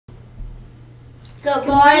Good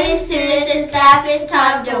morning, students and staff. It's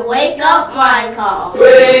time to wake up wine call.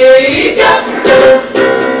 Wake up!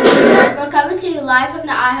 We're coming to you live from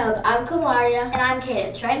the iHub. I'm Kamaria. And I'm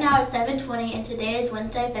Cadence. Right now it's 7:20 and today is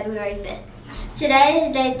Wednesday, February 5th. Today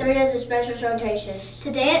is day 3 of the special rotations.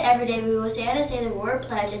 Today and every day we will stand and say the word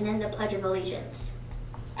pledge and then the Pledge of Allegiance.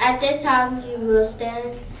 At this time you will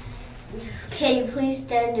stand. Can you please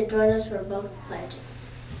stand to join us for both pledges?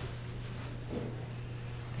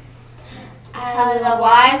 As a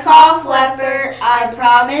Wyckoff leopard, I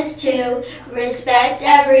promise to respect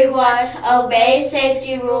everyone, obey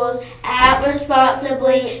safety rules, act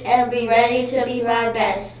responsibly, and be ready to be my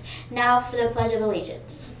best. Now for the Pledge of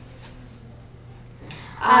Allegiance.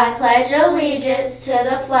 I pledge allegiance to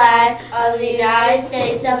the flag of the United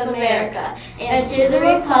States of America and to the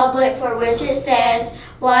republic for which it stands,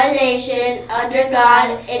 one nation, under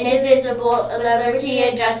God, indivisible, with liberty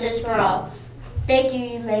and justice for all. Thank you.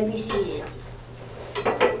 You may be seated.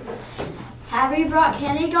 Have you brought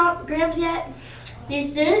candygrams yet? The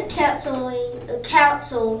Student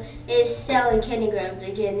Council is selling candygrams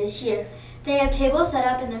again this year. They have tables set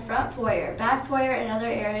up in the front foyer, back foyer, and other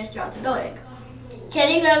areas throughout the building.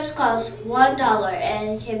 Candygrams cost $1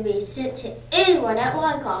 and can be sent to anyone at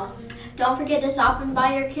one call. Don't forget to stop and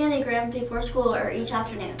buy your candygrams before school or each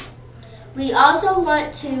afternoon. We also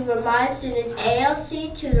want to remind students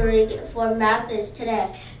ALC tutoring for math is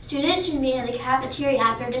today. Students should meet in the cafeteria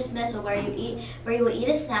after dismissal where you will eat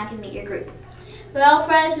a snack and meet your group. Well,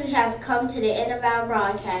 friends, we have come to the end of our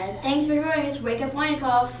broadcast. Thanks for joining us. Wake up, Wine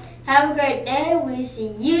Cough. Have a great day. We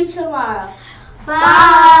see you tomorrow.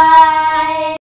 Bye.